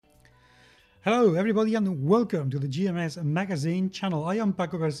Hello, everybody, and welcome to the GMS Magazine channel. I am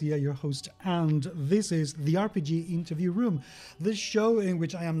Paco Garcia, your host, and this is the RPG Interview Room, the show in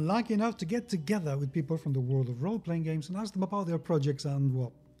which I am lucky enough to get together with people from the world of role-playing games and ask them about their projects and,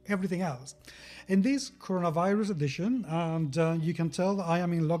 well, everything else. In this coronavirus edition, and you can tell that I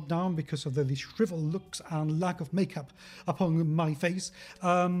am in lockdown because of the disheveled looks and lack of makeup upon my face,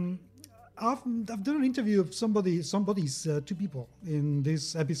 I've done an interview of two people in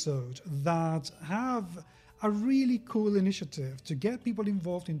this episode that have a really cool initiative to get people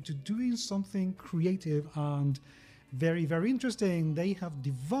involved into doing something creative and very, very interesting. They have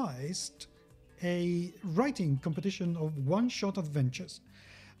devised a writing competition of one-shot adventures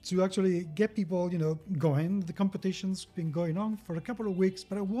to actually get people, going. The competition's been going on for a couple of weeks,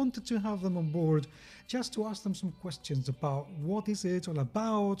 but I wanted to have them on board just to ask them some questions about what is it all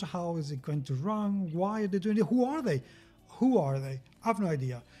about, how is it going to run, why are they doing it, who are they? I have no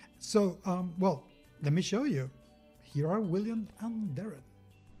idea. So, let me show you. Here are William and Darren.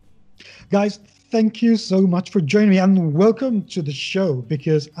 Guys, thank you so much for joining me and welcome to the show,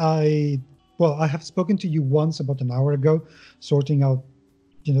 because I have spoken to you once about an hour ago, sorting out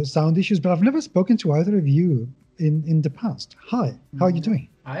sound issues, but I've never spoken to either of you in the past. Hi, how are you doing?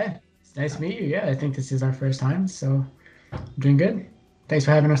 Hi, it's nice to meet you. Yeah, I think this is our first time, so I'm doing good. Thanks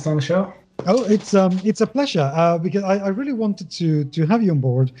for having us on the show. Oh, it's a pleasure because I really wanted to have you on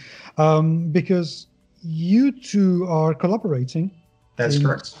board because you two are collaborating. That's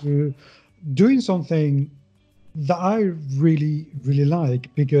correct. Doing something that I really, really like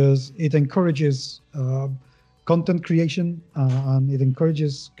because it encourages content creation and it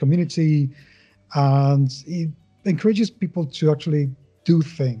encourages community and it encourages people to actually do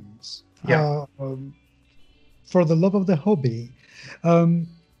things for the love of the hobby.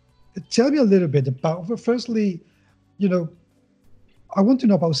 Tell me a little bit about, firstly, I want to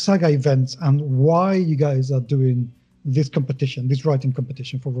know about Saga Events and why you guys are doing this competition, this writing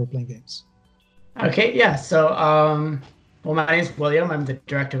competition for role-playing games. Okay, yeah. So, my name is William. I'm the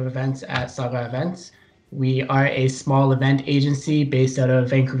director of events at Saga Events. We are a small event agency based out of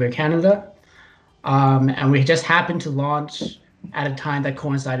Vancouver, Canada. And we just happened to launch at a time that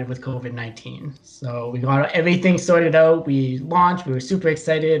coincided with COVID-19. So we got everything sorted out. We launched, we were super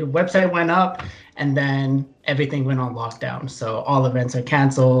excited. Website went up and then everything went on lockdown. So all events are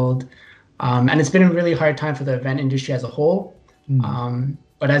canceled. And it's been a really hard time for the event industry as a whole.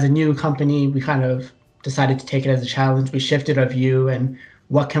 But as a new company, we kind of decided to take it as a challenge. We shifted our view and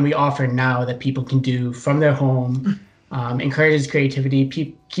what can we offer now that people can do from their home, encourages creativity,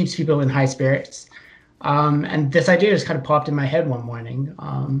 keeps people in high spirits. And this idea just kind of popped in my head one morning.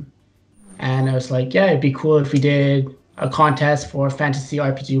 And I was like, yeah, it'd be cool if we did a contest for fantasy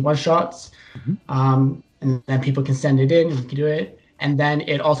RPG one-shots. And then people can send it in and we can do it. And then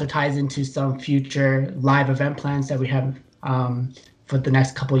it also ties into some future live event plans that we have for the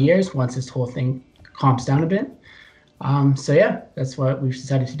next couple of years once this whole thing calms down a bit. So yeah, that's what we've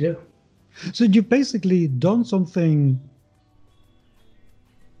decided to do. So you've basically done something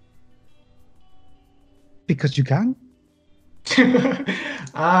because you can? Yeah,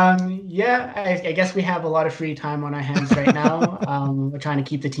 I guess we have a lot of free time on our hands right now. We're trying to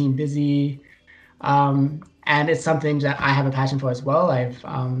keep the team busy. And it's something that I have a passion for as well.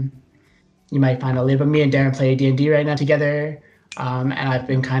 You might find out later, but me and Darren play D&D right now together. And I've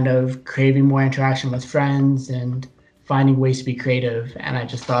been kind of craving more interaction with friends and finding ways to be creative. And I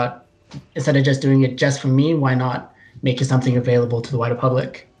just thought, instead of just doing it just for me, why not make it something available to the wider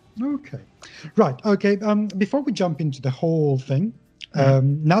public? Okay. Right. Okay. Before we jump into the whole thing,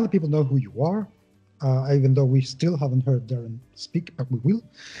 now that people know who you are, even though we still haven't heard Darren speak, but we will.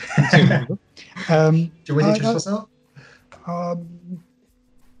 Do you want to introduce yourself?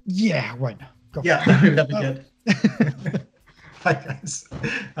 Yeah, why not? Go. Yeah, that'd be good. Hi, guys.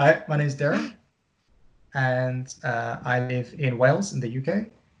 Hi, my name is Darren, and I live in Wales in the UK,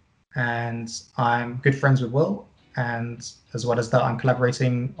 and I'm good friends with Will, and as well as that, I'm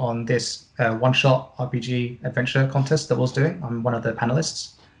collaborating on this one-shot RPG adventure contest that Will's doing. I'm one of the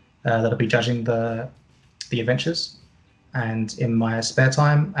panelists that'll be judging the adventures, and in my spare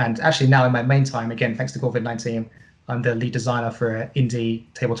time, and actually now in my main time, again, thanks to COVID-19, I'm the lead designer for an indie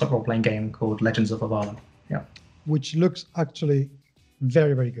tabletop role-playing game called Legends of Avalon. Yeah. Which looks actually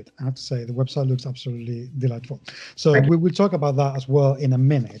very, very good. I have to say, the website looks absolutely delightful. So we will talk about that as well in a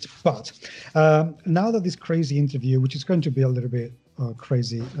minute. But now that this crazy interview, which is going to be a little bit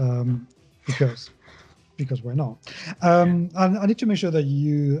crazy because we're not, and I need to make sure that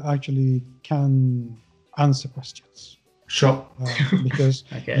you actually can answer questions. Sure. Because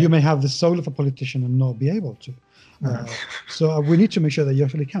Okay. you may have the soul of a politician and not be able to. So we need to make sure that you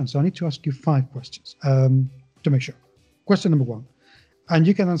actually can. So I need to ask you 5 questions to make sure. Question number 1, and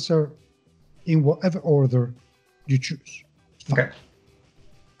you can answer in whatever order you choose. Okay.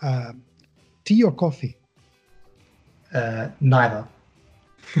 Tea or coffee? Neither.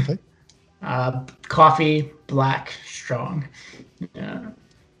 Okay. Coffee, black, strong. Yeah.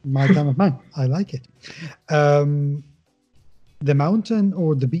 My kind of man. I like it. The mountain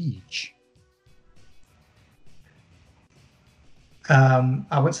or the beach?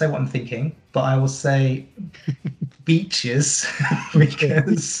 I won't say what I'm thinking, but I will say beaches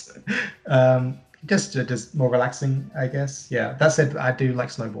because just more relaxing, I guess. Yeah, that said, I do like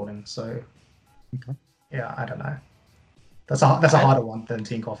snowboarding, so yeah, I don't know. That's a harder one than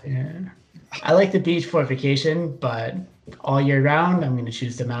tea and coffee. Yeah. I like the beach for vacation, but all year round, I'm going to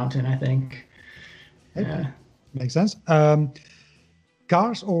choose the mountain, I think. Okay. Yeah. Makes sense.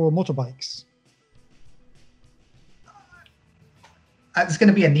 Cars or motorbikes? It's going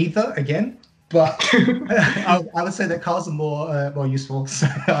to be a neither again, but I would say that cars are more useful. So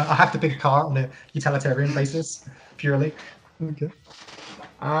I have to pick a car on a utilitarian basis, purely. Okay.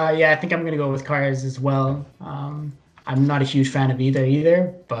 Yeah, I think I'm going to go with cars as well. I'm not a huge fan of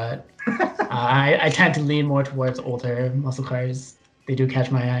either, but I tend to lean more towards older muscle cars. They do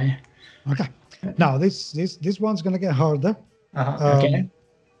catch my eye. Okay. Now this one's gonna get harder. Okay.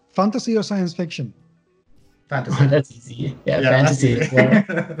 Fantasy or science fiction? Fantasy. That's easy. Yeah, fantasy.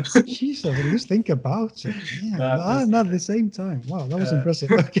 Yeah. Jesus, at least think about it. Yeah, and at the same time. Wow, that was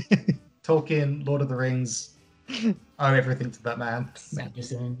impressive. Okay. Tolkien, Lord of the Rings, owe everything to that man.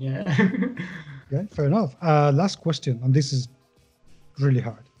 Sanderson, yeah. Okay, fair enough. Last question, and this is really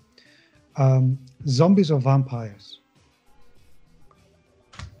hard. Zombies or vampires?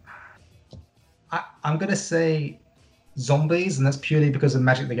 I'm going to say zombies, and that's purely because of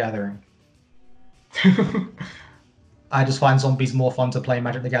Magic the Gathering. I just find zombies more fun to play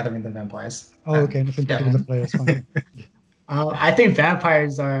Magic the Gathering than vampires. Oh, okay. Nothing to do with the players. Fine. I think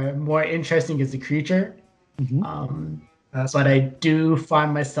vampires are more interesting as a creature. Mm-hmm. But I do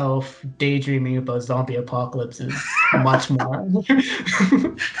find myself daydreaming about zombie apocalypses much more.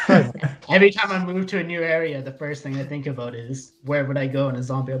 Every time I move to a new area, the first thing I think about is where would I go in a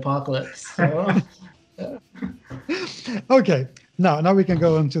zombie apocalypse? So, okay, now we can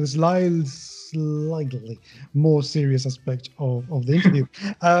go on to the slightly more serious aspect of the interview.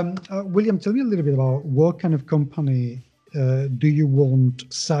 William, tell me a little bit about what kind of company do you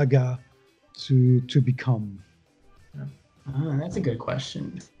want Saga to become? That's a good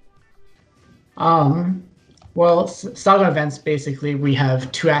question. Well, Saga Events, basically, we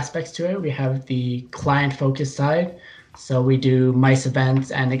have 2 aspects to it. We have the client-focused side. So we do MICE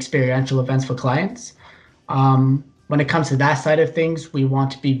events and experiential events for clients. When it comes to that side of things, we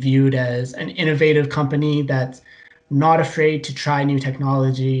want to be viewed as an innovative company that's not afraid to try new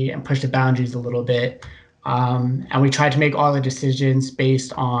technology and push the boundaries a little bit. And we try to make all the decisions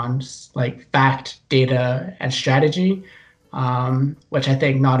based on like fact, data, and strategy, which I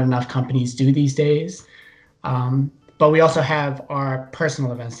think not enough companies do these days. But we also have our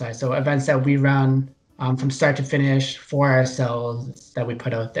personal event side, so events that we run from start to finish for ourselves that we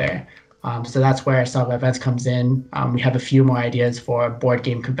put out there. So that's where Saga Events comes in. We have a few more ideas for board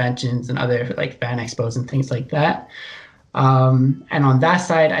game conventions and other like fan expos and things like that. And on that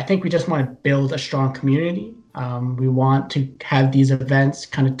side, I think we just want to build a strong community. We want to have these events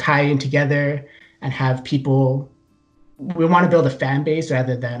kind of tie in together and have people. We want to build a fan base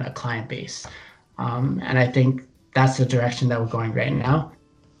rather than a client base. And I think that's the direction that we're going right now.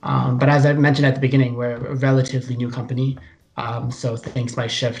 But as I mentioned at the beginning, we're a relatively new company. So things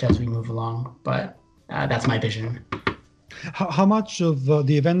might shift as we move along, but that's my vision. How much of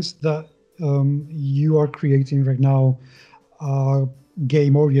the events that you are creating right now are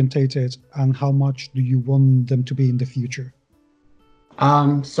game orientated, and how much do you want them to be in the future?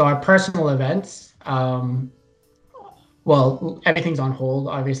 So our personal events, well, everything's on hold,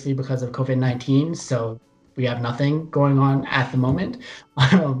 obviously, because of COVID-19. So we have nothing going on at the moment,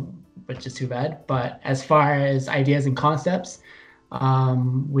 which is too bad. But as far as ideas and concepts,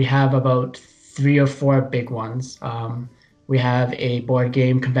 we have about 3 or 4 big ones. We have a board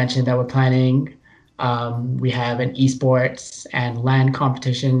game convention that we're planning. We have an esports and LAN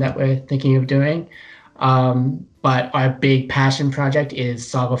competition that we're thinking of doing. But our big passion project is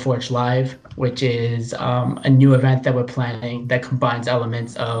Saga Forge Live, which is a new event that we're planning that combines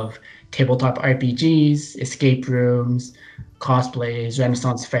elements of tabletop RPGs, escape rooms, cosplays,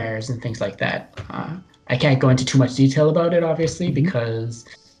 Renaissance fairs, and things like that. I can't go into too much detail about it, obviously, because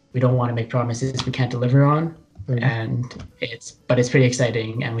we don't want to make promises we can't deliver on. and it's pretty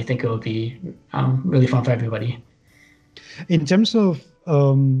exciting, and we think it will be really fun for everybody. In terms of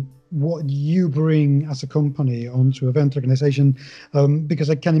what you bring as a company onto event organization, because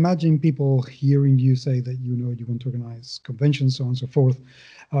I can imagine people hearing you say that you want to organize conventions, so on and so forth.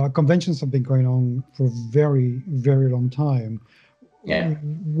 Conventions have been going on for a very, very long time. Yeah.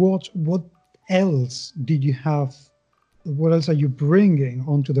 What else did you have? What else are you bringing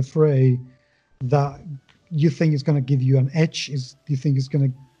onto the fray that you think is going to give you an edge? Do you think it's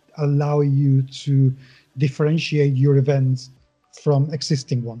going to allow you to differentiate your events from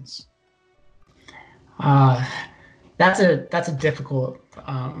existing ones? That's a difficult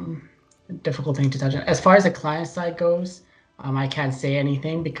thing to touch on. As far as the client side goes, I can't say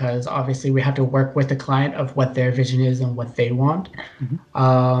anything because obviously we have to work with the client of what their vision is and what they want.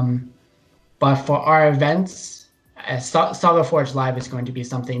 But for our events, Saga Forge Live is going to be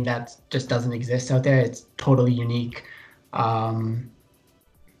something that just doesn't exist out there. It's totally unique.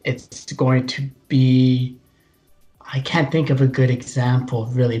 It's going to be, I can't think of a good example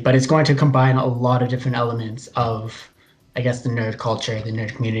really, but it's going to combine a lot of different elements of, I guess, the nerd culture, the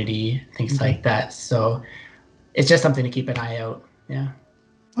nerd community, things like that. So it's just something to keep an eye out. Yeah.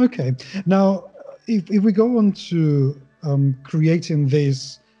 Okay. Now, if we go on to creating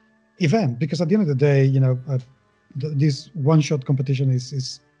this event, because at the end of the day, this one-shot competition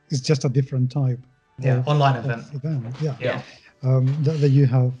is just a different type. Yeah, online event. Yeah. That you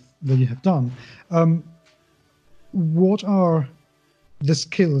have done. What are the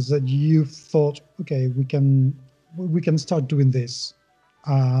skills that you thought, okay, we can start doing this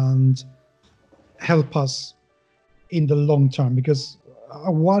and help us in the long term? Because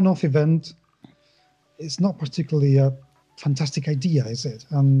a one-off event is not particularly a fantastic idea, is it?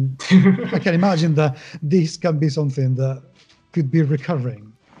 And I can imagine that this can be something that could be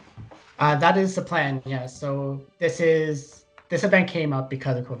recurring. That is the plan, yeah. So this event came up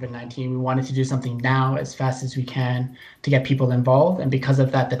because of COVID-19. We wanted to do something now as fast as we can to get people involved. And because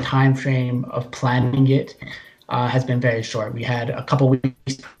of that, the time frame of planning it has been very short. We had a couple weeks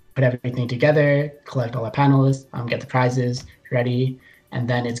to put everything together, collect all our panelists, get the prizes ready. And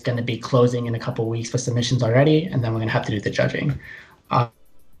then it's going to be closing in a couple weeks for submissions already. And then we're going to have to do the judging.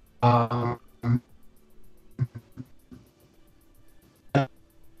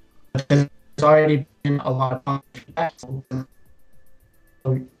 There's already been a lot of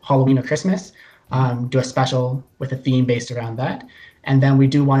Halloween or Christmas, do a special with a theme based around that. And then we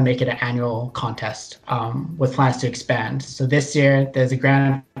do want to make it an annual contest with plans to expand. So this year there's a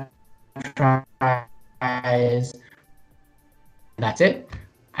grand prize. That's it.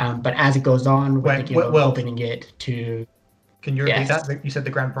 But as it goes on, we're thinking about opening it to... Can you repeat that? You said the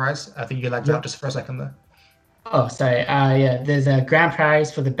grand prize. I think you lagged out just for a second there. Oh, sorry. Yeah, there's a grand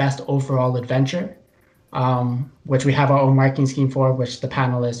prize for the best overall adventure, which we have our own marking scheme for, which the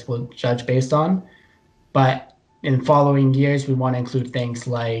panelists will judge based on. But in following years, we want to include things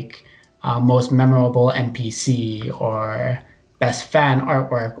like most memorable NPC or best fan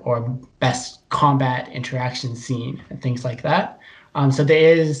artwork or best combat interaction scene and things like that. So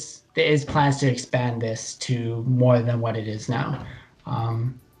there is plans to expand this to more than what it is now.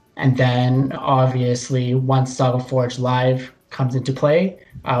 And then obviously once Saga Forge Live comes into play,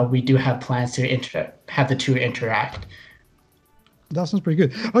 we do have plans to have the two interact. That sounds pretty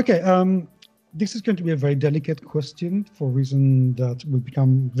good. Okay, this is going to be a very delicate question for a reason that will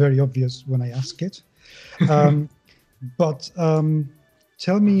become very obvious when I ask it. But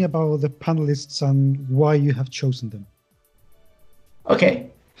tell me about the panelists and why you have chosen them. Okay.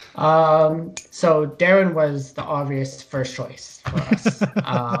 So Darren was the obvious first choice for us.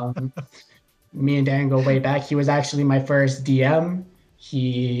 Me and Darren go way back. He was actually my first DM.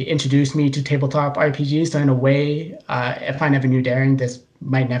 He introduced me to tabletop RPGs. So in a way, if I never knew Darren, this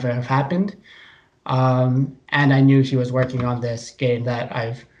might never have happened. And I knew he was working on this game that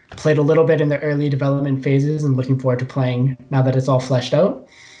I've played a little bit in the early development phases and looking forward to playing now that it's all fleshed out.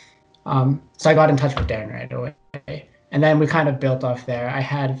 So I got in touch with Darren right away. And then we kind of built off there. I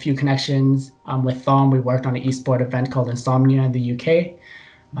had a few connections with Thom. We worked on an esport event called Insomnia in the UK.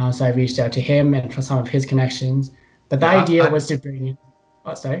 So I reached out to him and for some of his connections. But the idea was to bring in...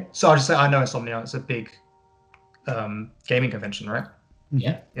 Oh, sorry? So I'll just say, I know Insomnia. It's a big gaming convention, right?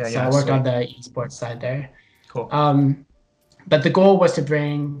 Yeah. So I worked on the esports side there. Cool. But the goal was to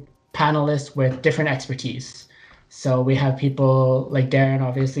bring panelists with different expertise. So we have people like Darren,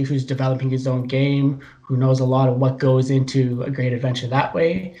 obviously, who's developing his own game, who knows a lot of what goes into a great adventure that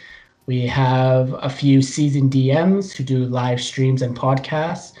way. We have a few seasoned DMs who do live streams and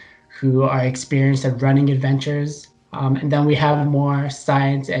podcasts, who are experienced at running adventures. And then we have more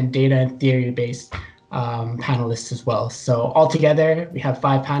science and data and theory-based panelists as well. So altogether, we have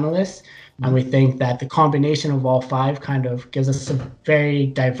 5 panelists, and we think that the combination of all 5 kind of gives us a very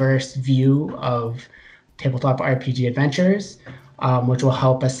diverse view of tabletop RPG adventures, which will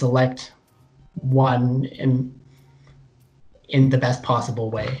help us select one in the best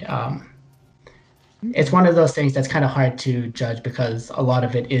possible way. It's one of those things that's kind of hard to judge because a lot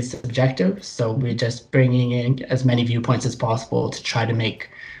of it is subjective. So we're just bringing in as many viewpoints as possible to try to make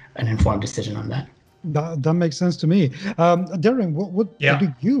an informed decision on that. That makes sense to me. Darren, what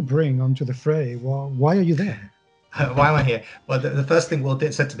do you bring onto the fray? Why are you there? Why am I here? Well, the first thing Will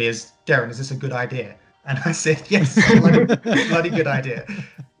said to me is, Darren, is this a good idea? And I said, yes, bloody good idea.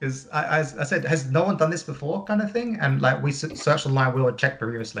 Because I said, has no one done this before, kind of thing? And like we searched online, we were checked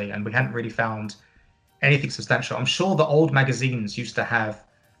previously, and we hadn't really found anything substantial. I'm sure the old magazines used to have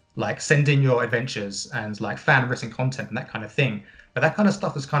like send in your adventures and like fan written content and that kind of thing. But that kind of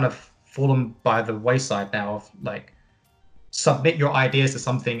stuff has kind of fallen by the wayside now of like submit your ideas to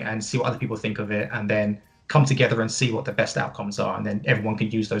something and see what other people think of it and then come together and see what the best outcomes are. And then everyone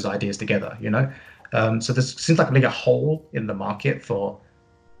can use those ideas together, you know? So there seems like a hole in the market for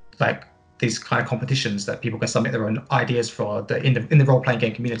like these kind of competitions that people can submit their own ideas for in the role-playing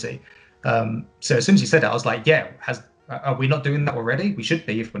game community. So as soon as you said that, I was like, yeah, are we not doing that already? We should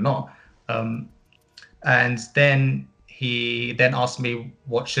be if we're not. And then he then asked me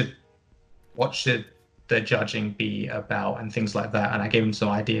what should the judging be about and things like that. And I gave him some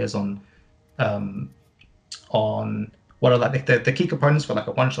ideas on what are like the key components for like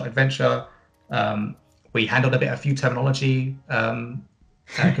a one-shot adventure. We handled a few terminology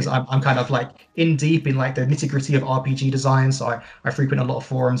because I'm kind of like in deep in like the nitty-gritty of RPG design, so I frequent a lot of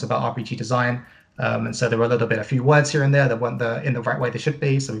forums about RPG design, and so there were a few words here and there that weren't in the right way they should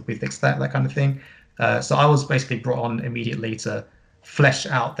be, so we fixed that kind of thing. So I was basically brought on immediately to flesh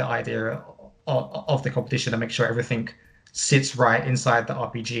out the idea of the competition and make sure everything sits right inside the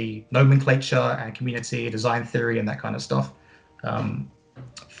RPG nomenclature and community design theory and that kind of stuff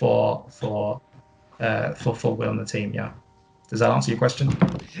for Will and the team. Yeah. Does that answer your question?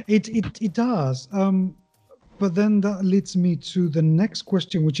 It does. But then that leads me to the next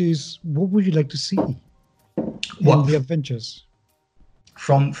question, which is, what would you like to see in the adventures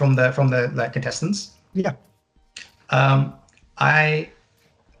from the like, contestants? Yeah.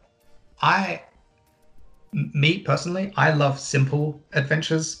 Me personally, I love simple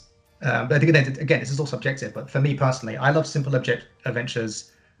adventures. But again, this is all subjective. But for me personally, I love simple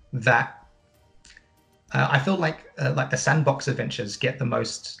adventures that. I feel like the sandbox adventures get the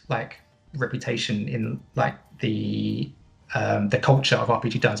most like reputation in like the culture of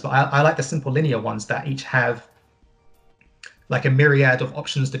RPG does, but I like the simple linear ones that each have like a myriad of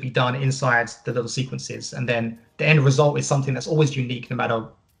options to be done inside the little sequences, and then the end result is something that's always unique no matter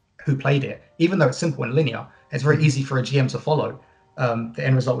who played it. Even though it's simple and linear, it's very easy for a GM to follow. The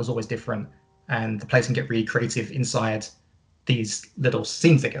end result is always different, and the players can get really creative inside these little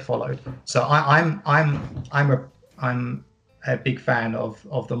scenes that get followed. So I'm a big fan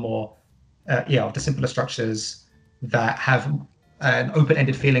of the more of the simpler structures that have an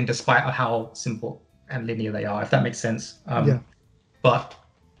open-ended feeling despite how simple and linear they are, if that makes sense. But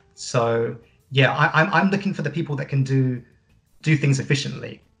so I'm looking for the people that can do things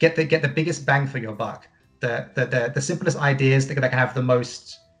efficiently, get the biggest bang for your buck, the simplest ideas that can have the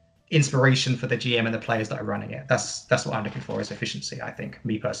most inspiration for the GM and the players that are running it. That's what I'm looking for, is efficiency, I think,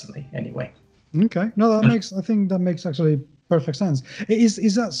 me personally anyway. Okay. No, I think that makes actually perfect sense.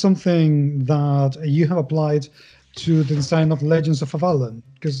 Is that something that you have applied to the design of Legends of Avalon?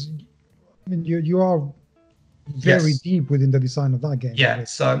 Because I mean you are very deep within the design of that game. Yeah.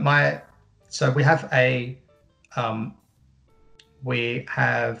 So we have a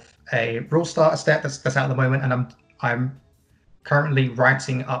rule starter set that's out at the moment, and I'm currently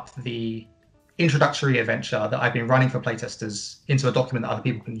writing up the introductory adventure that I've been running for playtesters into a document that other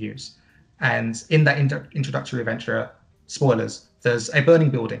people can use. And in that introductory adventure, spoilers, there's a burning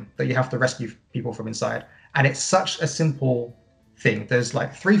building that you have to rescue people from inside. And it's such a simple thing. There's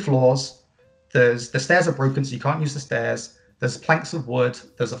like 3 floors. The stairs are broken, so you can't use the stairs. There's planks of wood.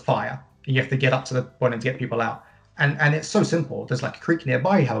 There's a fire. And you have to get up to the point and get people out. And it's so simple. There's like a creek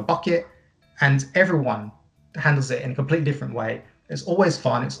nearby. You have a bucket, and everyone handles it in a completely different way. It's always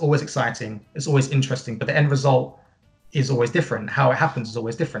fun. It's always exciting. It's always interesting. But the end result is always different. How it happens is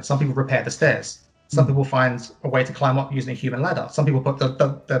always different. Some people repair the stairs. Some people find a way to climb up using a human ladder. Some people put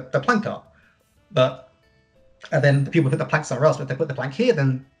the plank up. And then the people put the plank somewhere else. But if they put the plank here,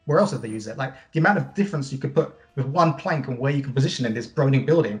 then where else did they use it? Like the amount of difference you could put with one plank and where you can position in this burning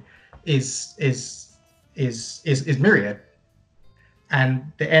building is myriad.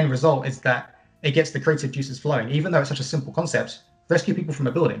 And the end result is that it gets the creative juices flowing. Even though it's such a simple concept, rescue people from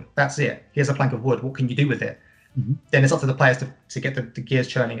a building, that's it. Here's a plank of wood, what can you do with it? Then it's up to the players to get the gears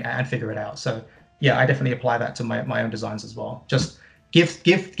churning and figure it out. So yeah, I definitely apply that to my own designs as well. Just give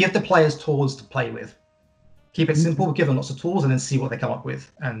the players tools to play with. Keep it simple, give them lots of tools, and then see what they come up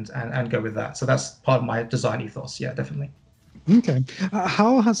with and go with that. So that's part of my design ethos. Yeah, definitely. Okay.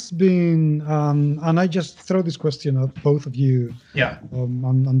 How has been, and I just throw this question at both of you, Yeah.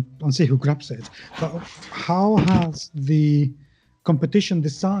 And see who grabs it. But how has the competition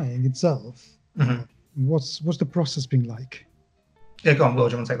design itself, what's the process been like? Yeah, go on, Will,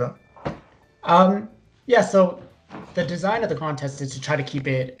 do you want to take that? Yeah, so the design of the contest is to try to keep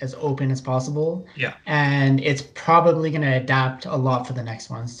it as open as possible. Yeah. And it's probably going to adapt a lot for the next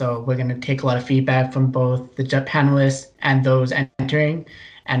one. So we're going to take a lot of feedback from both the panelists and those entering,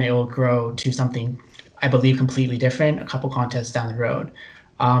 and it will grow to something, I believe, completely different a couple contests down the road.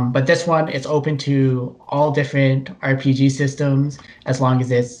 But this one, it's open to all different RPG systems as long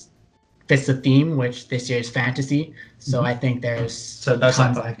as it fits the theme, which this year is fantasy. So I think there's no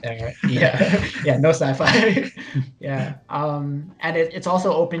sci-fi there. Yeah, no sci-fi. Yeah, and it's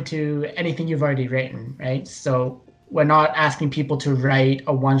also open to anything you've already written, right? So we're not asking people to write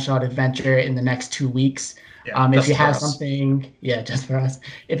a one-shot adventure in the next 2 weeks. If you have something, just for us.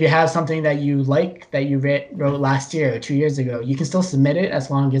 If you have something that you like that you wrote last year or 2 years ago, you can still submit it as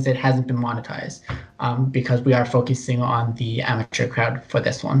long as it hasn't been monetized, because we are focusing on the amateur crowd for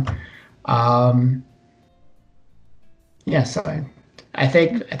this one. So I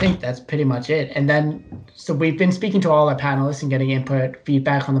think that's pretty much it. And then, so we've been speaking to all our panelists and getting input,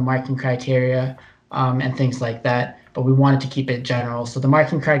 feedback on the marking criteria, and things like that. But we wanted to keep it general. So the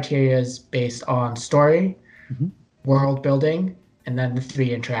marking criteria is based on story, world building, and then the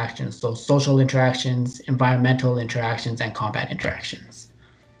 3 interactions. So social interactions, environmental interactions, and combat interactions.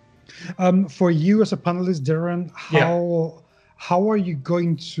 For you as a panelist, Darren, how are you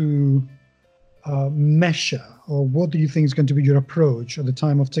going to measure, or what do you think is going to be your approach at the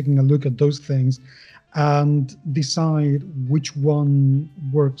time of taking a look at those things and decide which one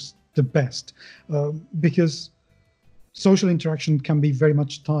works the best? Because social interaction can be very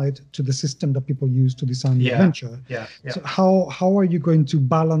much tied to the system that people use to design the adventure. So how are you going to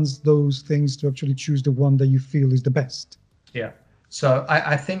balance those things to actually choose the one that you feel is the best? Yeah. So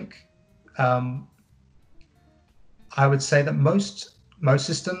I think I would say that most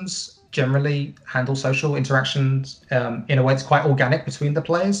systems generally handle social interactions in a way that's quite organic between the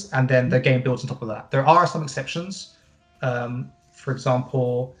players, and then the game builds on top of that. There are some exceptions. For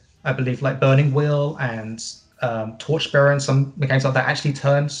example, I believe like Burning Wheel and Torchbearer and some mechanics like that actually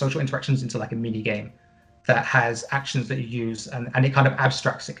turn social interactions into like a mini game that has actions that you use, and it kind of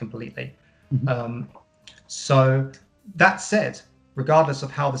abstracts it completely. So that said, regardless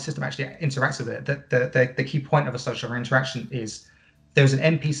of how the system actually interacts with it, the key point of a social interaction is there's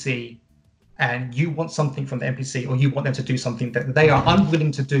an NPC and you want something from the NPC, or you want them to do something that they are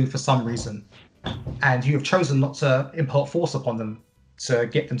unwilling to do for some reason, and you have chosen not to impart force upon them to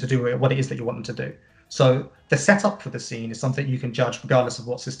get them to do what it is that you want them to do. So the setup for the scene is something you can judge regardless of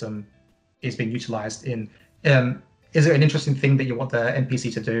what system is being utilized in. Is there an interesting thing that you want the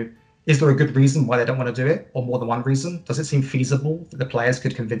NPC to do? Is there a good reason why they don't want to do it, or more than one reason? Does it seem feasible that the players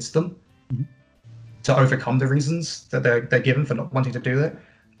could convince them to overcome the reasons that they're given for not wanting to do it?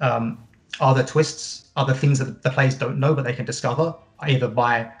 Are there twists? Are there things that the players don't know but they can discover either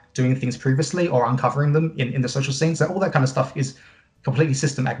by doing things previously or uncovering them in the social scenes? So all that kind of stuff is completely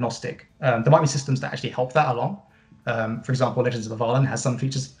system agnostic. There might be systems that actually help that along. For example, Legends of the Varlen has some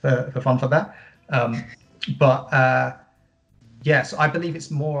features for fun for that. So I believe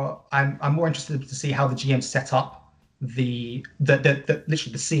it's more. I'm more interested to see how the GM set up the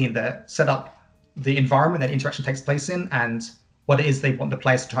literally the scene, set up the environment that interaction takes place in, and what it is they want the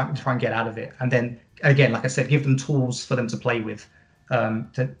players to try and get out of it. And then again, like I said, give them tools for them to play with,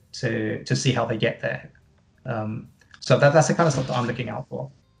 to see how they get there. So that's the kind of stuff that I'm looking out for.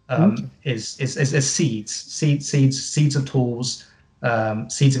 Is seeds of tools,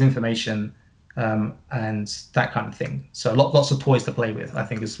 seeds of information, and that kind of thing. So lots of toys to play with, I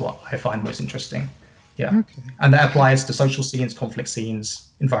think, is what I find most interesting. Yeah. Okay. And that applies to social scenes, conflict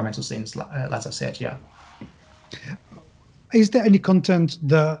scenes, environmental scenes, as I said. Yeah. Is there any content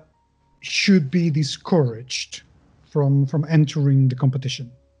that should be discouraged from entering the competition?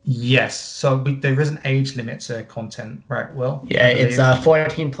 Yes. So there is an age limit to content, right, Will? Yeah, it's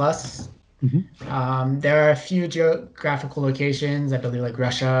 14 plus. There are a few geographical locations, I believe, like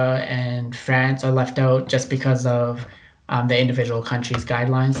Russia and France are left out just because of the individual countries'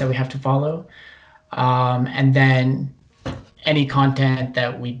 guidelines that we have to follow. And then any content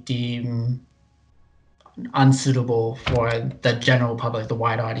that we deem unsuitable for the general public, the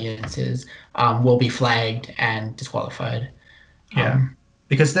wide audiences, will be flagged and disqualified. Yeah.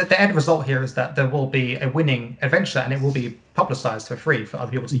 Because the end result here is that there will be a winning adventure and it will be publicized for free for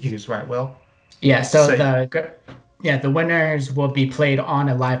other people to use, right, Will? Yeah, so the winners will be played on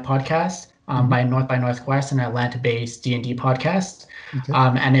a live podcast by Northwest, an Atlanta-based D&D podcast,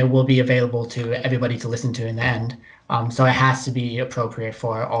 and it will be available to everybody to listen to in the end. So it has to be appropriate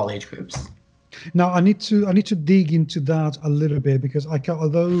for all age groups. Now I need to dig into that a little bit, because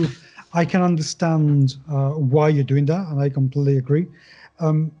although I can understand why you're doing that, and I completely agree,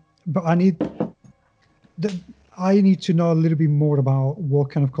 but I need to know a little bit more about what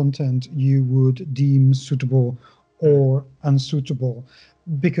kind of content you would deem suitable or unsuitable,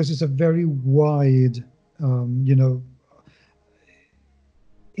 because it's a very wide,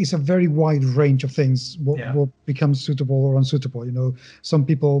 it's a very wide range of things what becomes suitable or unsuitable. Some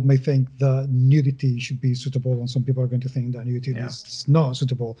people may think that nudity should be suitable, and some people are going to think that nudity is not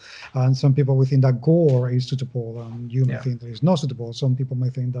suitable, and some people will think that gore is suitable, and you may think that it's not suitable. Some people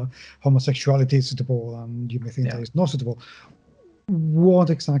may think that homosexuality is suitable, and you may think that it's not suitable. What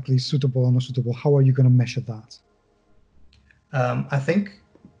exactly is suitable or not suitable? How are you going to measure that? I think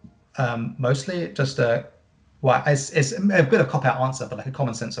mostly just it's a bit of a cop-out answer, but like a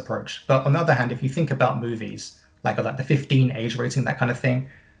common sense approach. But on the other hand, if you think about movies, like the 15 age rating, that kind of thing,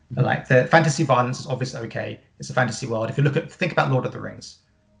 like the fantasy violence is obviously okay. It's a fantasy world. If you think about Lord of the Rings,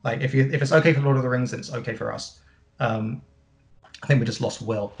 like if it's okay for Lord of the Rings, then it's okay for us. I think we just lost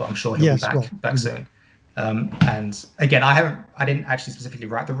Will, but I'm sure he'll be back soon. And again, I didn't actually specifically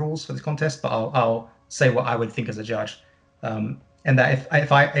write the rules for this contest, but I'll say what I would think as a judge. And that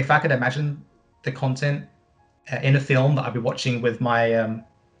if I could imagine the content in a film that I'd be watching with my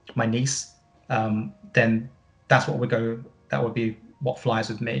my niece, then that's what would go. That would be what flies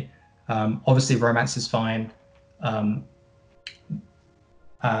with me. Obviously, romance is fine.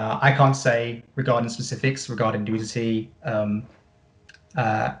 I can't say regarding specifics regarding nudity,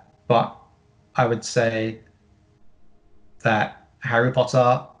 but I would say that Harry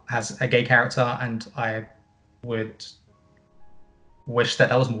Potter has a gay character, and I would wish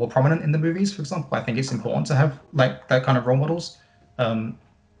that was more prominent in the movies, for example. I think it's important to have like that kind of role models,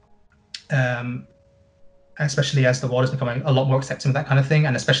 especially as the world is becoming a lot more accepting of that kind of thing,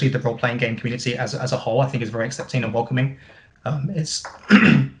 and especially the role-playing game community as a whole, I think is very accepting and welcoming. It's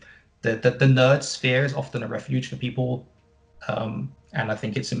the nerd sphere is often a refuge for people, and I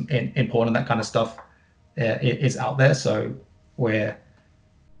think it's important that kind of stuff is out there. So where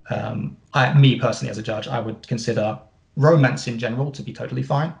me personally as a judge, I would consider romance in general to be totally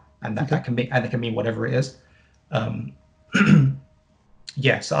fine, and that can mean whatever it is.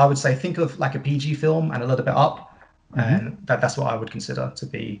 So I would say think of like a PG film and a little bit up, and that's what I would consider to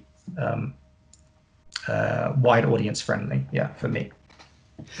be wide audience friendly. Yeah, for me.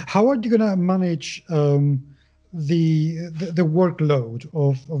 How are you going to manage the workload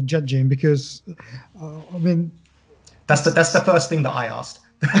of judging? Because I mean, that's the first thing that I asked.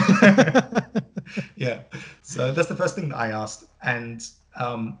 Yeah, so that's the first thing that I asked, and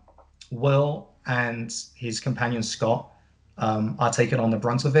Will and his companion Scott are taking on the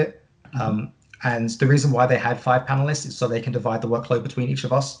brunt of it. And the reason why they had 5 panelists is so they can divide the workload between each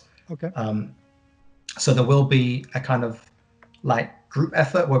of us. Okay. So there will be a kind of like group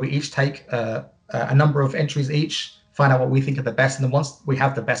effort where we each take a number of entries each, find out what we think are the best, and then once we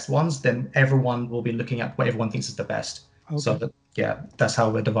have the best ones, then everyone will be looking at what everyone thinks is the best. Okay. So that's how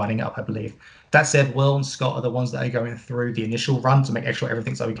we're dividing it up, I believe. That said, Will and Scott are the ones that are going through the initial run to make sure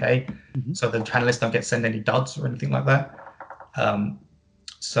everything's okay, so the panelists don't get sent any duds or anything like that.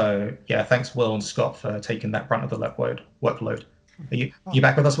 So yeah, thanks Will and Scott for taking that brunt of the workload. Are you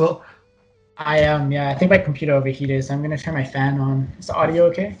back with us, Will? I am. I think my computer overheated, so I'm going to turn my fan on. Is the audio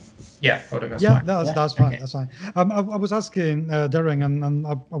okay? Yeah, that's fine. That's fine. Okay. That's fine. I was asking Darren, and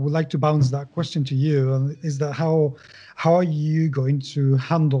I would like to bounce that question to you. Is that how are you going to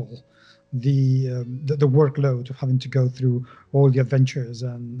handle the workload of having to go through all the adventures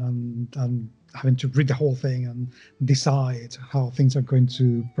and having to read the whole thing and decide how things are going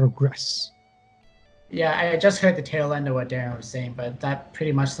to progress? Yeah, I just heard the tail end of what Darren was saying, but that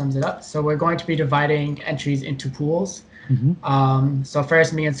pretty much sums it up. So we're going to be dividing entries into pools. So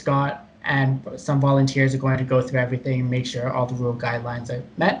first, me and Scott and some volunteers are going to go through everything, make sure all the rule guidelines are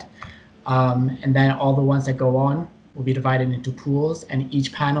met. And then all the ones that go on will be divided into pools, and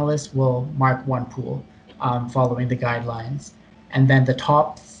each panelist will mark one pool following the guidelines. And then the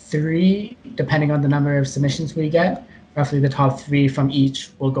top 3, depending on the number of submissions we get, roughly the top 3 from each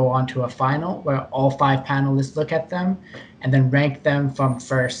will go on to a final where all 5 panelists look at them and then rank them from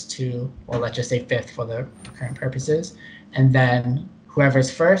first to, or let's just say 5th for the current purposes. And then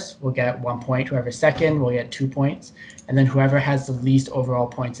whoever's first will get 1 point, whoever's second will get 2 points, and then whoever has the least overall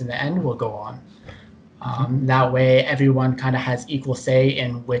points in the end will go on. That way, everyone kind of has equal say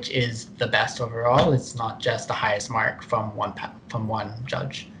in which is the best overall. It's not just the highest mark from one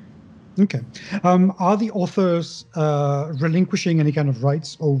judge. Okay. Are the authors relinquishing any kind of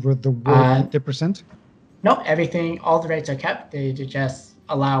rights over the work they present? No, all the rights are kept. They just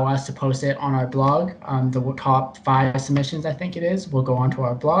allow us to post it on our blog. The top 5 submissions, I think it is, will go onto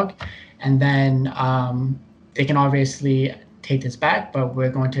our blog. And then they can obviously take this back, but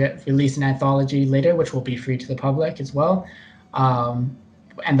we're going to release an anthology later, which will be free to the public as well.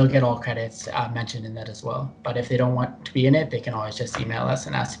 And they'll get all credits mentioned in that as well. But if they don't want to be in it, they can always just email us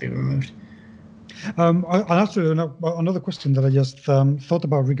and ask to be removed. I'll ask you another question that I just thought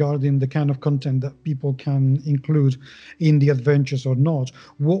about regarding the kind of content that people can include in the adventures or not.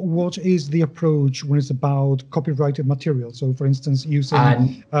 What is the approach when it's about copyrighted material? So, for instance,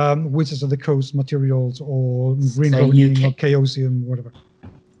 using Wizards of the Coast materials or Green Goblin or Chaosium, whatever.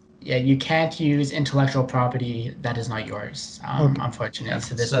 Yeah, you can't use intellectual property that is not yours, unfortunately.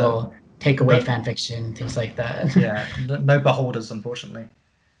 So this will take away fan fiction, things like that. Yeah, no beholders, unfortunately.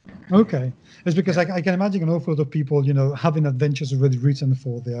 Okay, it's because I can imagine an awful lot of people, having adventures already written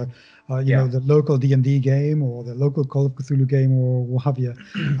for their, the local D&D game or the local Call of Cthulhu game or what have you,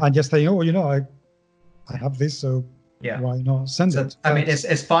 and just saying, I have this, so why not send it? I mean,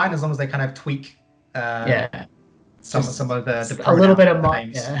 it's fine as long as they kind of tweak. Some of the a little bit of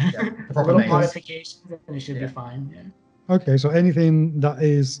a little modifications, and it should be fine. Yeah. Okay, so anything that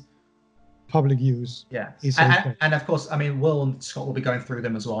is public use. Yeah, and of course, I mean, Will and Scott will be going through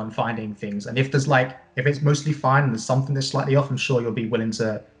them as well and finding things. And if there's if it's mostly fine and there's something that's slightly off, I'm sure you'll be willing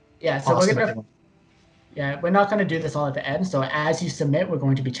to. Yeah, so we're not going to do this all at the end. So as you submit, we're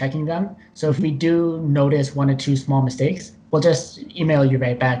going to be checking them. So if we do notice 1 or 2 small mistakes, we'll just email you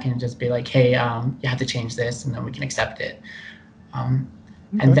right back and just be like, hey, you have to change this, and then we can accept it. And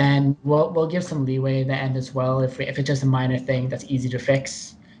then we'll give some leeway at the end as well. If it's just a minor thing that's easy to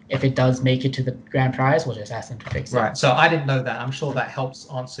fix. If it does make it to the grand prize, we'll just ask them to fix it. Right. So I didn't know that. I'm sure that helps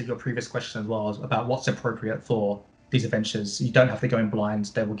answer your previous question as well about what's appropriate for these adventures. You don't have to go in blind.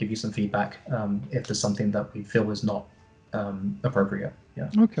 They will give you some feedback if there's something that we feel is not appropriate. Yeah.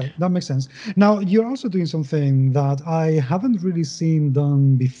 Okay, that makes sense. Now, you're also doing something that I haven't really seen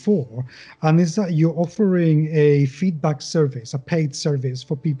done before, and is that you're offering a feedback service, a paid service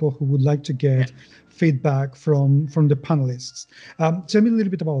for people who would like to get feedback from the panelists. Tell me a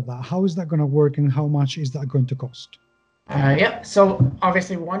little bit about that. How is that going to work, and how much is that going to cost? So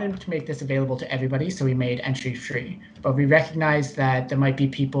obviously we wanted to make this available to everybody, so we made entry free. But we recognize that there might be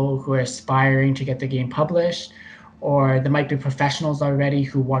people who are aspiring to get the game published, or there might be professionals already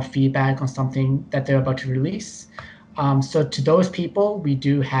who want feedback on something that they're about to release. So to those people, we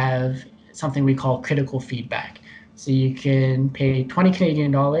do have something we call critical feedback. So you can pay 20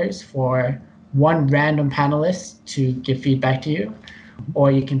 Canadian dollars for 1 random panelist to give feedback to you,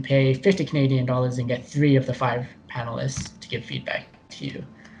 or you can pay 50 Canadian dollars and get 3 of the 5 panelists to give feedback to you.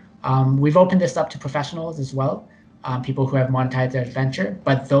 We've opened this up to professionals as well, people who have monetized their adventure,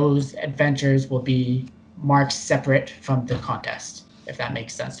 but those adventures will be marked separate from the contest, if that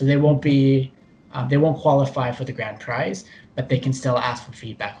makes sense. So they won't qualify for the grand prize, but they can still ask for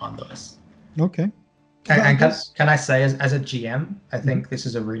feedback on those. Okay. And can I say, as a GM, I think this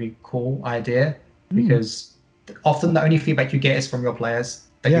is a really cool idea, because often the only feedback you get is from your players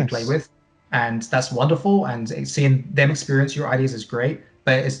that you play with, and that's wonderful. And seeing them experience your ideas is great,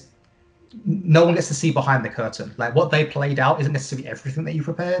 but no one gets to see behind the curtain. Like, what they played out isn't necessarily everything that you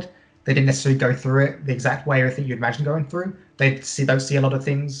prepared. They didn't necessarily go through it the exact way everything you'd imagine going through. They don't see a lot of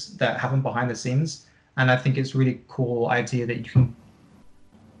things that happen behind the scenes, and I think it's a really cool idea that you can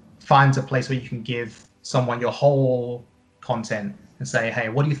find a place where you can give someone your whole content and say, hey,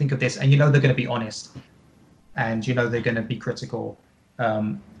 what do you think of this? And they're going to be honest, and they're going to be critical,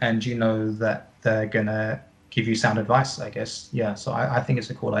 and that they're going to give you sound advice, I guess. Yeah, so I think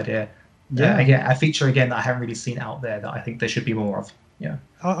it's a cool idea. Yeah, again, a feature that I haven't really seen out there that I think there should be more of. Yeah,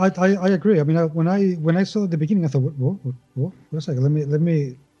 I agree. I mean, when I saw at the beginning, I thought, what? Wait a second, let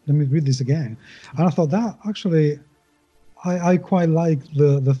me read this again. And I thought that actually, I quite like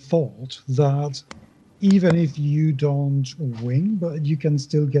the thought that even if you don't win, but you can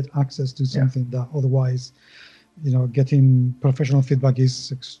still get access to something that otherwise, getting professional feedback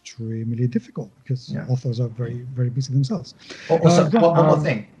is extremely difficult because authors are very, very busy themselves. Also, one more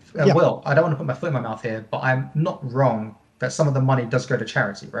thing Yeah. Will, I don't want to put my foot in my mouth here, but I'm not wrong that some of the money does go to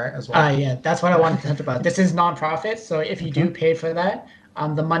charity, right? As well. Yeah, that's what I wanted to touch about. This is nonprofit, so if you do pay for that,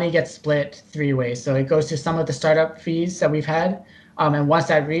 the money gets split 3 ways. So it goes to some of the startup fees that we've had, and once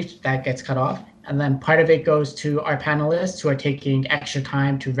that reached, that gets cut off. And then part of it goes to our panelists who are taking extra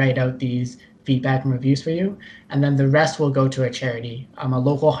time to write out these feedback and reviews for you. And then the rest will go to a charity, a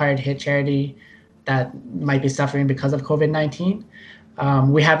local hard hit charity that might be suffering because of COVID-19.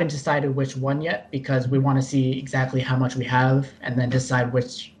 We haven't decided which one yet because we want to see exactly how much we have and then decide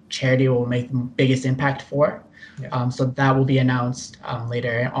which charity will make the biggest impact for. Yeah. So that will be announced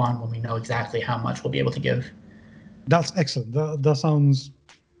later on when we know exactly how much we'll be able to give. That's excellent. That sounds,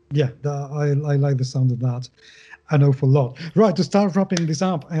 I like the sound of that an awful lot. Right, to start wrapping this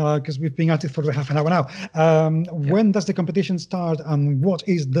up, because we've been at it for half an hour now. When does the competition start and what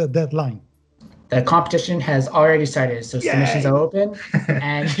is the deadline? The competition has already started, so submissions are open,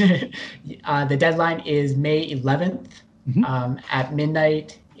 and the deadline is May 11th at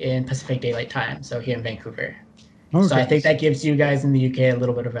midnight in Pacific Daylight Time, so here in Vancouver. Okay. So I think that gives you guys in the UK a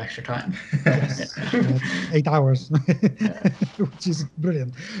little bit of extra time. Yes. 8 hours, which is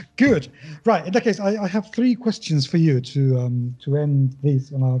brilliant. Good. Right. In that case, I have 3 questions for you to end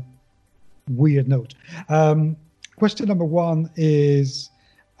this on a weird note. Question number 1 is,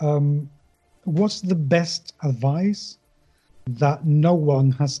 what's the best advice that no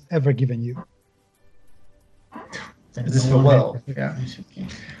one has ever given you? This is for Will. Yeah.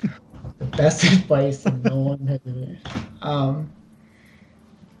 The best advice that no one has ever.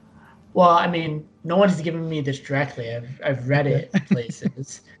 Well, I mean, no one has given me this directly. I've read it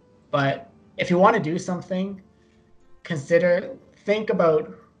places, but if you want to do something, think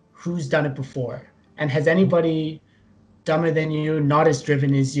about who's done it before, and has anybody dumber than you, not as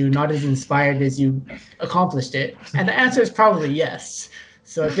driven as you, not as inspired as you, accomplished it? And the answer is probably yes.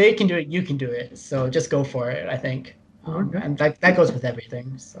 So if they can do it, you can do it. So just go for it, I think. And that goes with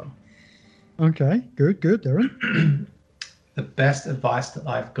everything. So. Okay, good, Darren. The best advice that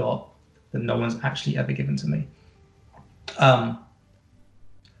I've got that no one's actually ever given to me. I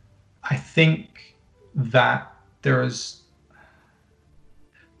think that there's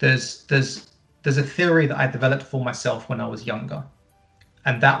a theory that I developed for myself when I was younger,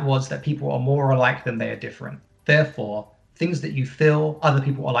 and that was that people are more alike than they are different. Therefore, things that you feel, other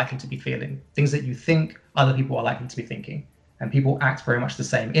people are likely to be feeling. Things that you think, other people are likely to be thinking. And people act very much the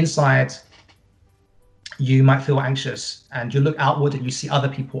same. Inside, you might feel anxious, and you look outward and you see other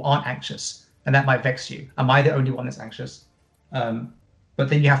people aren't anxious, and that might vex you. Am I the only one that's anxious? But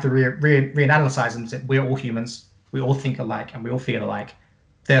then you have to reanalyze and say, we're all humans, we all think alike, and we all feel alike.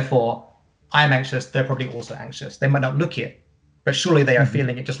 Therefore, I'm anxious, they're probably also anxious. They might not look it, but surely they are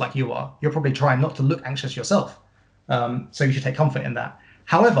feeling it just like you are. You're probably trying not to look anxious yourself. So you should take comfort in that.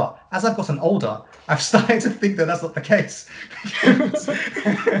 However, as I've gotten older, I've started to think that that's not the case.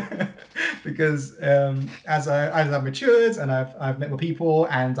 Because as I've matured and I've met more people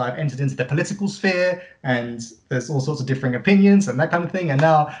and I've entered into the political sphere and there's all sorts of differing opinions and that kind of thing, and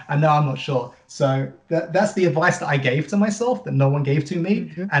now I'm not sure. So that's the advice that I gave to myself that no one gave to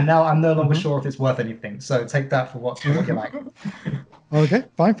me, and now I'm no longer sure if it's worth anything. So take that for what you like. Okay,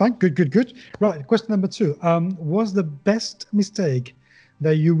 fine, good. Right, question number 2. What's the best mistake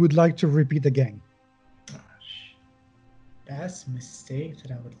that you would like to repeat again? Best mistake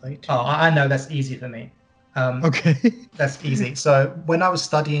that I would like to. Oh, I know, that's easy for me. Okay. That's easy. So when I was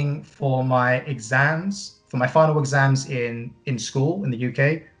studying for my exams, for my final exams in school in the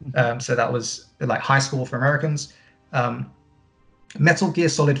UK, so that was like high school for Americans, Metal Gear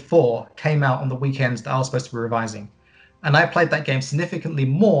Solid 4 came out on the weekends that I was supposed to be revising. And I played that game significantly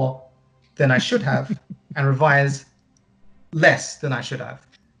more than I should have and revised less than I should have.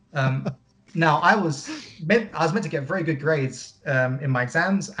 Now, I was meant to get very good grades in my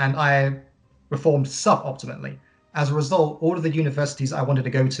exams, and I performed suboptimally. As a result, all of the universities I wanted to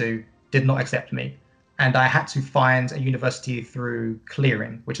go to did not accept me. And I had to find a university through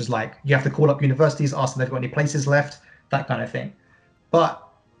clearing, which is like you have to call up universities, ask them if they've got any places left, that kind of thing. But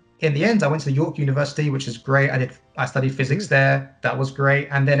in the end, I went to York University, which is great. I studied physics there. That was great.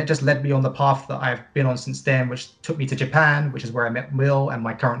 And then it just led me on the path that I've been on since then, which took me to Japan, which is where I met Will and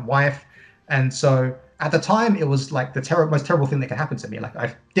my current wife. And so at the time, it was like the most terrible thing that could happen to me. Like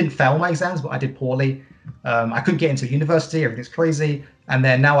I didn't fail my exams, but I did poorly. I couldn't get into university. Everything's crazy. And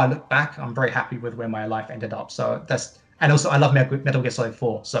then now I look back, I'm very happy with where my life ended up. So and also I love Metal Gear Solid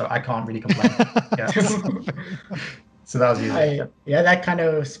 4, so I can't really complain. So that was easy. That kind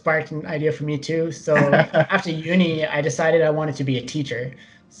of sparked an idea for me too. So after uni, I decided I wanted to be a teacher.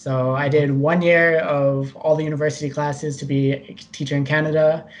 So I did 1 year of all the university classes to be a teacher in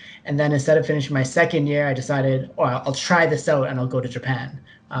Canada. And then instead of finishing my second year, I decided, oh, I'll try this out and I'll go to Japan,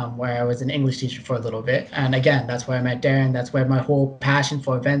 where I was an English teacher for a little bit. And again, that's where I met Darren. That's where my whole passion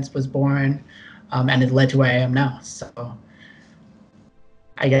for events was born. And it led to where I am now. So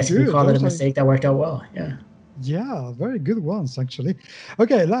I guess you could call it a mistake that worked out well. Yeah. Yeah, very good ones, actually.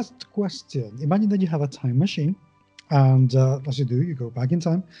 Okay, last question. Imagine that you have a time machine, and as you do, you go back in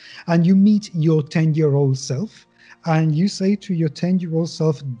time, and you meet your 10-year-old self, and you say to your 10-year-old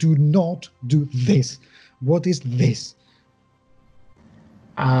self, do not do this. What is this?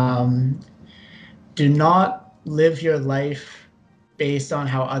 Do not live your life based on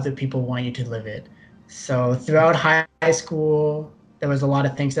how other people want you to live it. So throughout high school, there was a lot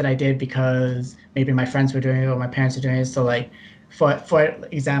of things that I did because maybe my friends were doing it or my parents were doing it. So like, for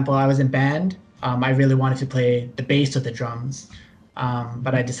example, I was in band. I really wanted to play the bass or the drums,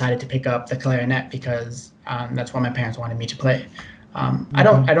 but I decided to pick up the clarinet because that's what my parents wanted me to play. I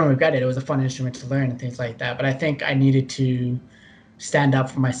don't regret it. It was a fun instrument to learn and things like that. But I think I needed to stand up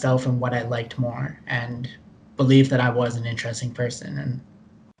for myself and what I liked more and believe that I was an interesting person and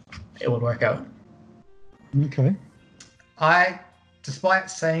it would work out. Okay. Despite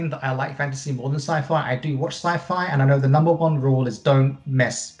saying that I like fantasy more than sci-fi, I do watch sci-fi, and I know the number one rule is don't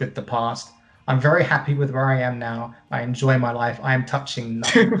mess with the past. I'm very happy with where I am now. I enjoy my life. I am touching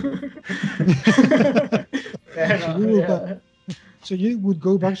nothing. So you would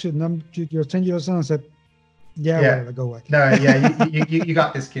go back to your 10-year-old son and say, whatever, go away. No, yeah, you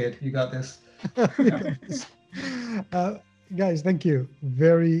got this, kid. You got this. Guys, thank you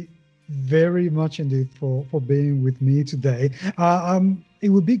very much indeed for being with me today. It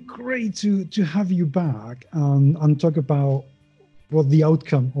would be great to have you back and talk about what the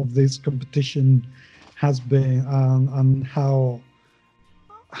outcome of this competition has been and how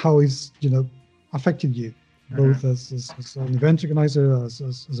it's affected you both as an event organizer, as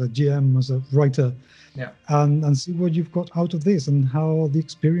a GM, as a writer, and see what you've got out of this and how the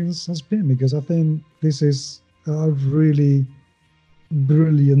experience has been, because I think this is a really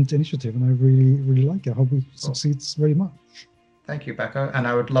brilliant initiative and I really like it. I hope it succeeds very much. Thank you, Becco, and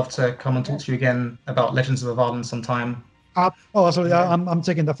I would love to come and talk to you again about Legends of Avalon sometime. Absolutely. I'm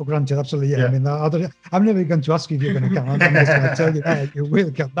taking that for granted. Absolutely. Yeah. I mean, I'm never going to ask you if you're going to come. I'm just going to tell you that you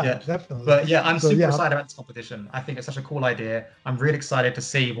will come back. Definitely. But yeah, I'm super excited about this competition. I think it's such a cool idea. I'm really excited to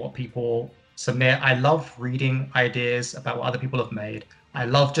see what people submit. I love reading ideas about what other people have made. I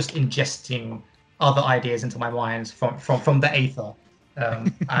love just ingesting other ideas into my mind from the aether.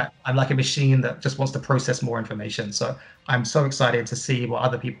 I'm like a machine that just wants to process more information. So I'm so excited to see what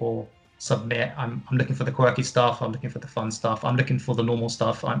other people submit. I'm looking for the quirky stuff. I'm looking for the fun stuff. I'm looking for the normal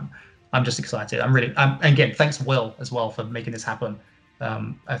stuff. I'm just excited. Again, thanks Will as well for making this happen.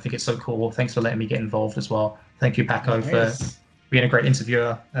 I think it's so cool. Thanks for letting me get involved as well. Thank you, Paco, for being a great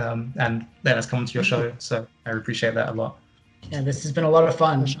interviewer and letting us come onto your show. So I appreciate that a lot. Yeah, this has been a lot of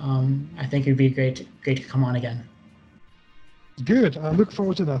fun. I think it'd be great to come on again. Good. I look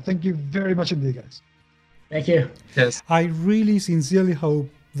forward to that. Thank you very much indeed, guys. Thank you. Yes. I really sincerely hope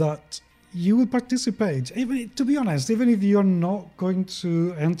that you will participate. Even, to be honest, even if you're not going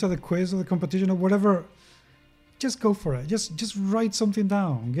to enter the quiz or the competition or whatever, just go for it. Just write something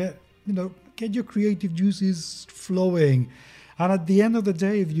down. Get your creative juices flowing. And at the end of the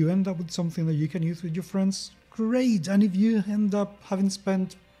day, if you end up with something that you can use with your friends, great. And if you end up having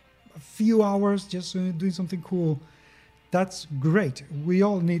spent a few hours just doing something cool, that's great. We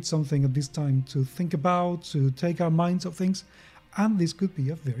all need something at this time to think about, to take our minds off things. And this could be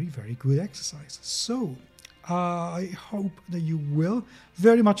a very, very good exercise. So I hope that you will.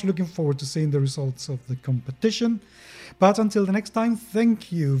 Very much looking forward to seeing the results of the competition. But until the next time,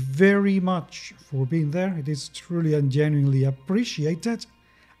 thank you very much for being there. It is truly and genuinely appreciated.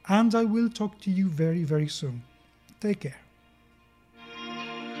 And I will talk to you very, very soon. Take care.